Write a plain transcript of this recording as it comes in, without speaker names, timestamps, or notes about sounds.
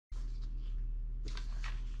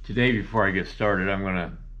Today, before I get started,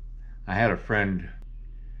 I had a friend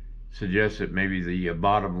suggest that maybe the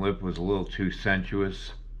bottom lip was a little too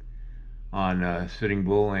sensuous on Sitting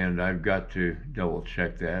Bull, and I've got to double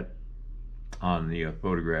check that on the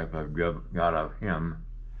photograph I've got of him.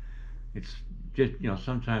 It's just,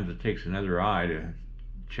 sometimes it takes another eye to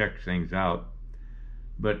check things out.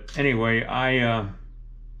 But anyway,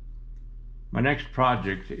 my next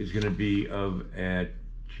project is going to be of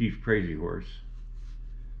Chief Crazy Horse,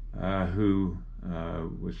 who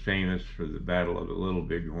was famous for the Battle of the Little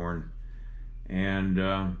Bighorn, and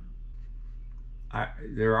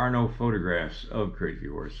there are no photographs of Crazy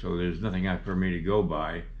Horse, so there's nothing for me to go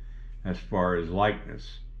by as far as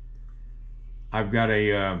likeness. I've got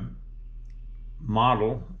a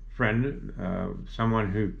model friend,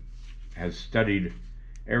 someone who has studied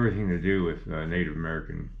everything to do with Native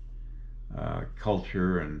American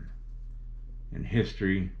culture and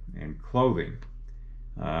history and clothing.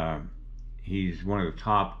 He's one of the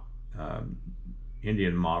top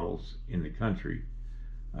Indian models in the country.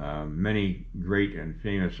 Many great and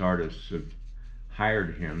famous artists have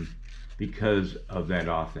hired him because of that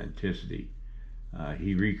authenticity.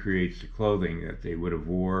 He recreates the clothing that they would have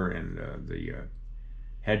wore, and the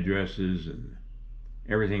headdresses and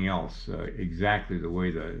everything else exactly the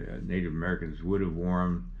way the Native Americans would have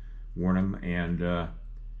worn them, and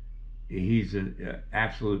he's an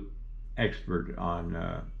absolute expert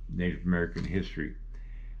on Native American history.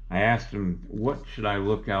 I asked him, what should I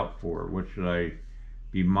look out for? What should I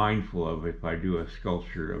be mindful of if I do a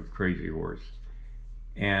sculpture of Crazy Horse?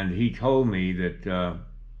 And he told me that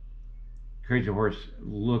Crazy Horse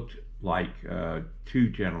looked like two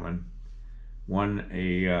gentlemen, one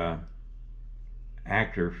a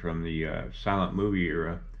actor from the silent movie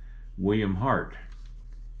era, William Hart,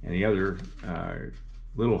 and the other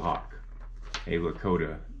Little Hawk, a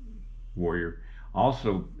Lakota warrior,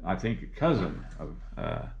 also I think a cousin of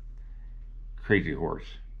Crazy Horse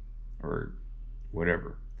or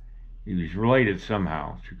whatever. He was related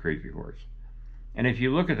somehow to Crazy Horse. And if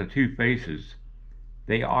you look at the two faces,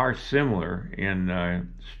 they are similar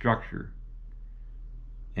in structure.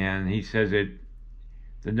 And he says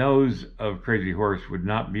the nose of Crazy Horse would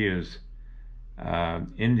not be as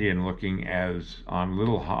Indian looking as on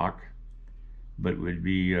Little Hawk, but would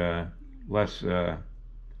be less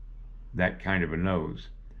that kind of a nose.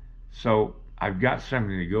 So I've got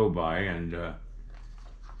something to go by, and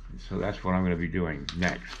so that's what I'm going to be doing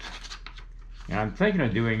next. And I'm thinking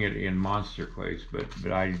of doing it in monster clays, but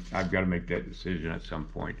I've got to make that decision at some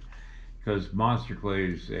point, because monster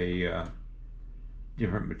clay is a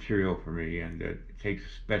different material for me, and it takes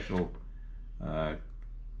special, well,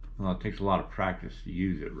 it takes a lot of practice to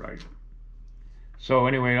use it right. So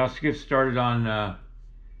anyway, let's get started on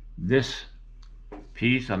this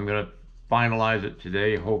piece. I'm going to finalize it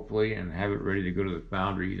today, hopefully, and have it ready to go to the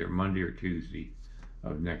foundry either Monday or Tuesday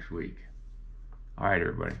of next week. All right,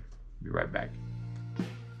 everybody, be right back.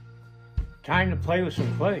 Time to play with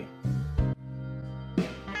some clay.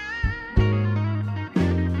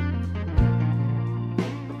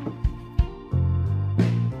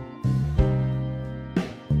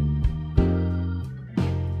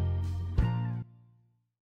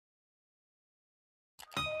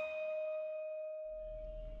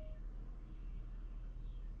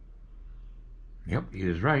 Yep, he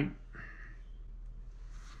is right.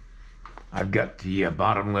 I've got the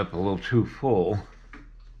bottom lip a little too full.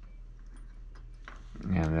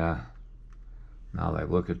 And now that I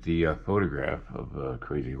look at the photograph of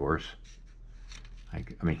Crazy Horse,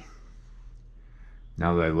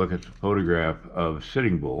 now that I look at the photograph of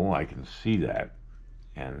Sitting Bull, I can see that.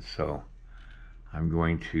 And so I'm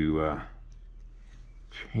going to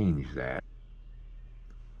change that.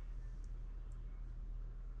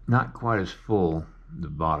 Not quite as full, the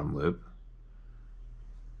bottom lip,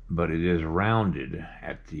 but it is rounded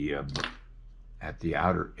at the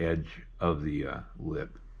outer edge of the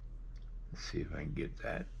lip. Let's see if I can get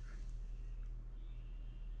that.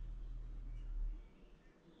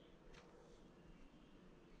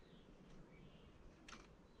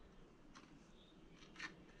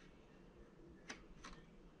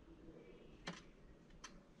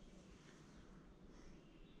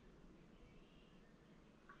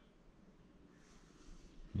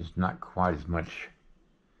 There's not quite as much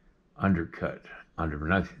undercut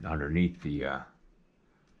underneath the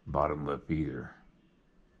bottom lip either.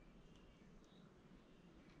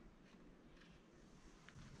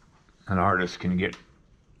 An artist can get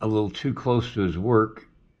a little too close to his work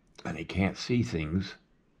and he can't see things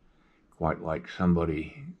quite like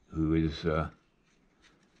somebody who is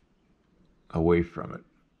away from it.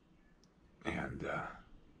 And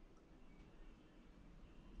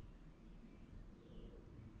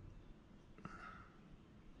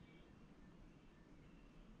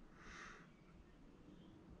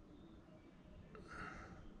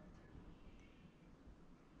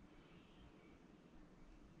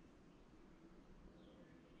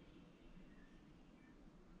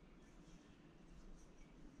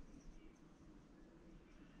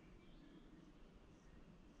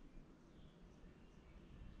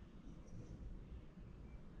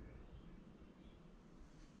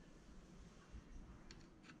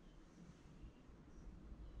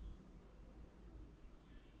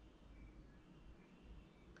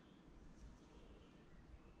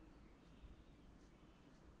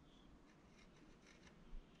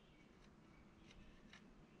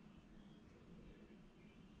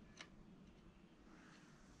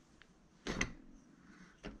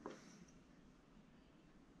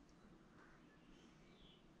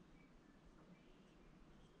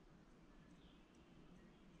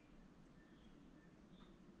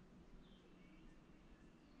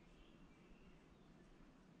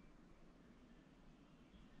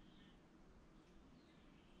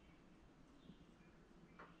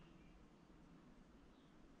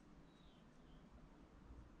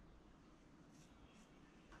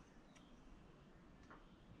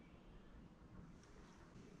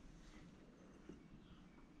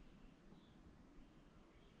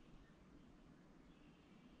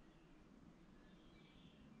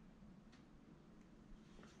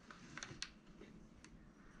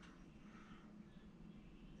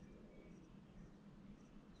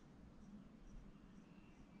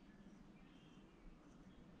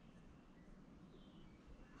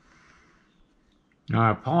Now,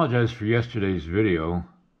 I apologize for yesterday's video.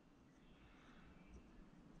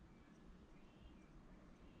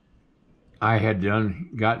 I had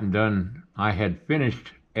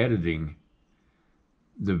finished editing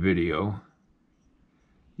the video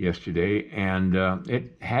yesterday, and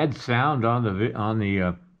it had sound on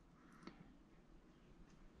the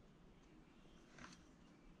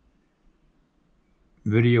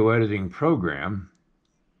video editing program,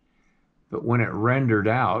 but when it rendered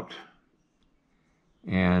out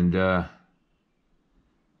and there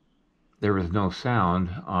was no sound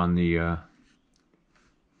on the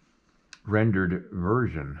rendered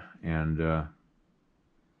version, and I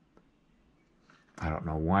don't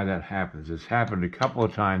know why that happens. It's happened a couple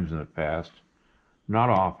of times in the past, not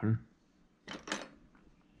often.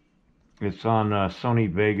 It's on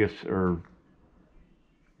Sony Vegas or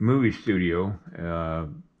Movie Studio.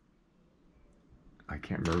 I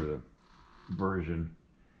can't remember the version.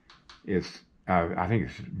 It's I think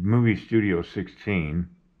it's Movie Studio 16.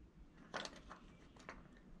 It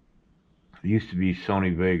used to be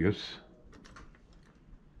Sony Vegas,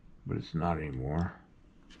 but it's not anymore.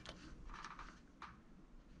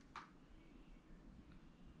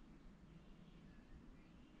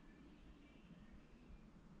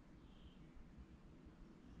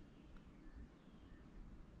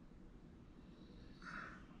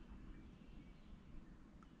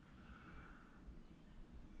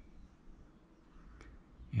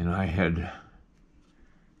 And I had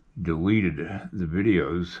deleted the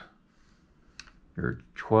videos. There are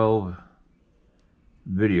 12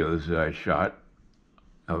 videos that I shot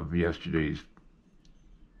of yesterday's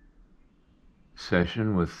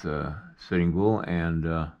session with Sitting Bull, and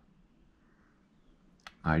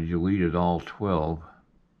I deleted all 12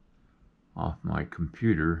 off my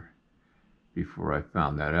computer before I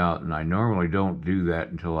found that out. And I normally don't do that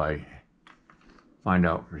until I find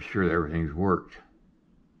out for sure that everything's worked.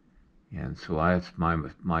 And so that's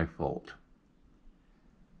my fault,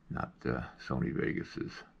 not Sony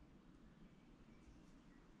Vegas's.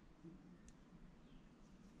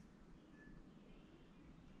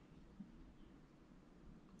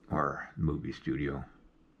 Or Movie Studio.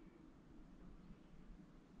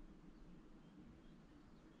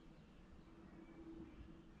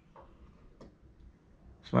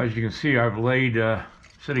 So as you can see, I've laid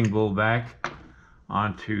Sitting Bull back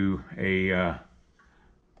onto a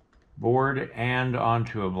board and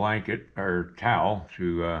onto a blanket or towel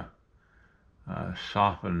to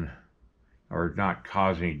soften or not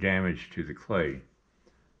cause any damage to the clay.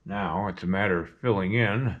 Now it's a matter of filling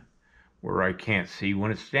in where I can't see when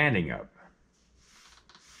it's standing up.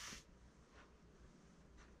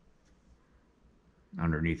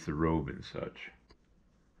 Underneath the robe and such.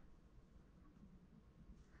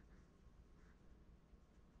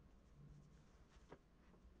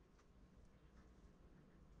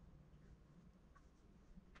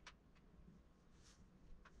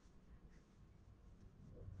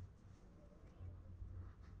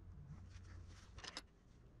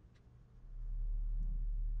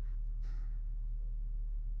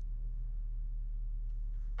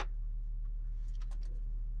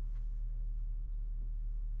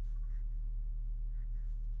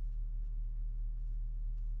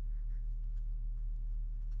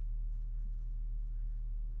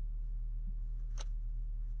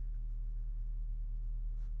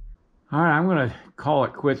 All right, I'm going to call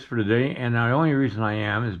it quits for today, and the only reason I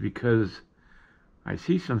am is because I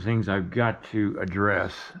see some things I've got to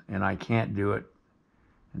address, and I can't do it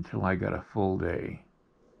until I got a full day.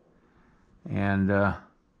 And I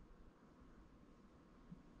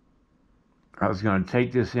was going to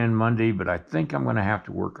take this in Monday, but I think I'm going to have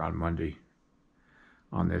to work on Monday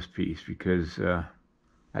on this piece, because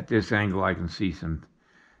at this angle I can see some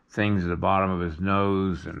things at the bottom of his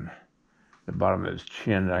nose and the bottom of his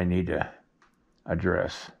chin that I need to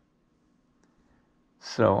address.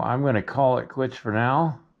 So I'm going to call it quits for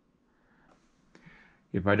now.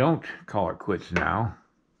 If I don't call it quits now,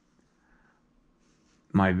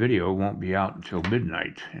 my video won't be out until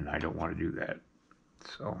midnight, and I don't want to do that.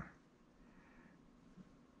 So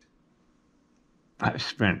I've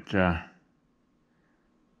spent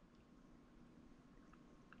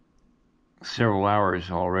several hours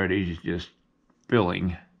already just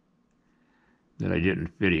filling that I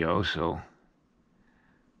didn't video, so.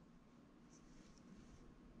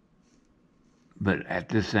 But at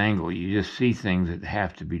this angle, you just see things that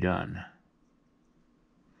have to be done.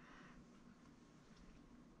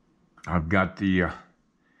 I've got the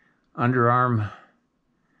underarm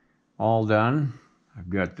all done. I've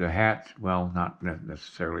got the hat, well, not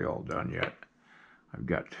necessarily all done yet. I've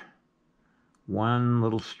got one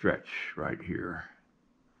little stretch right here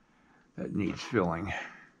that needs filling.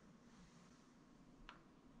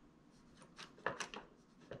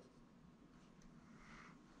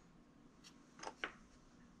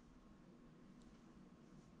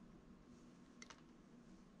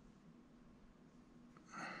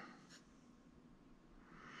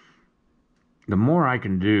 The more I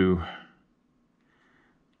can do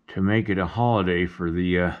to make it a holiday for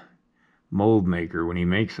the mold maker when he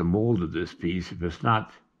makes a mold of this piece, if it's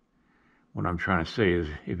not, what I'm trying to say is,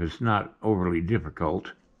 if it's not overly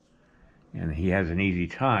difficult and he has an easy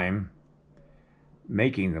time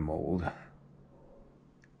making the mold,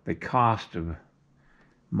 the cost of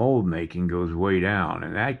mold making goes way down,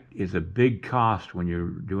 and that is a big cost when you're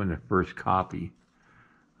doing the first copy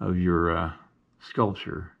of your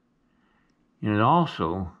sculpture. And it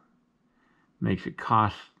also makes it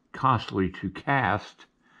costly to cast,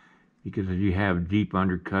 because if you have deep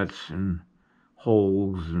undercuts and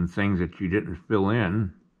holes and things that you didn't fill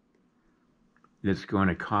in, it's going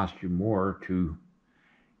to cost you more to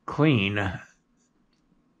clean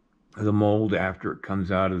the mold after it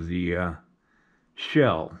comes out of the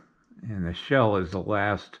shell. And the shell is the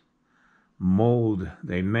last mold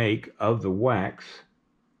they make of the wax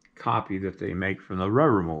copy that they make from the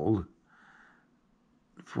rubber mold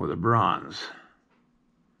for the bronze.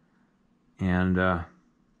 And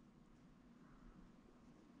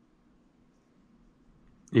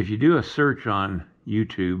if you do a search on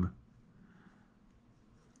YouTube,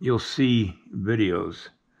 you'll see videos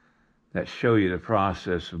that show you the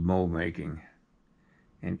process of mold making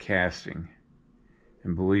and casting.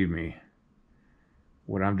 And believe me,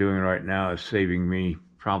 what I'm doing right now is saving me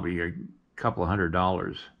probably a couple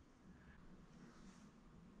 $100.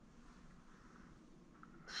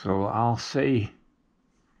 So I'll say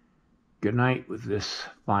goodnight with this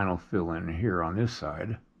final fill in here on this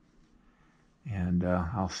side. And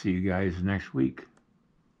I'll see you guys next week.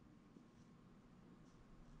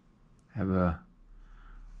 Have a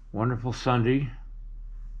wonderful Sunday.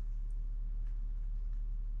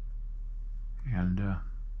 And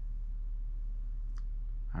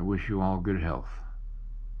I wish you all good health.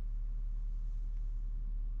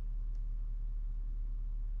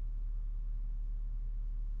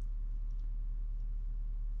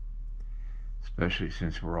 Especially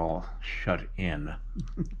since we're all shut in.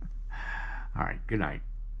 All right, good night.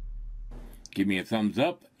 Give me a thumbs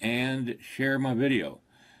up and share my video.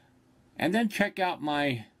 And then check out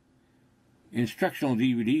my instructional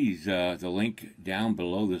DVDs, the link down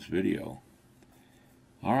below this video.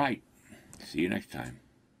 All right, see you next time.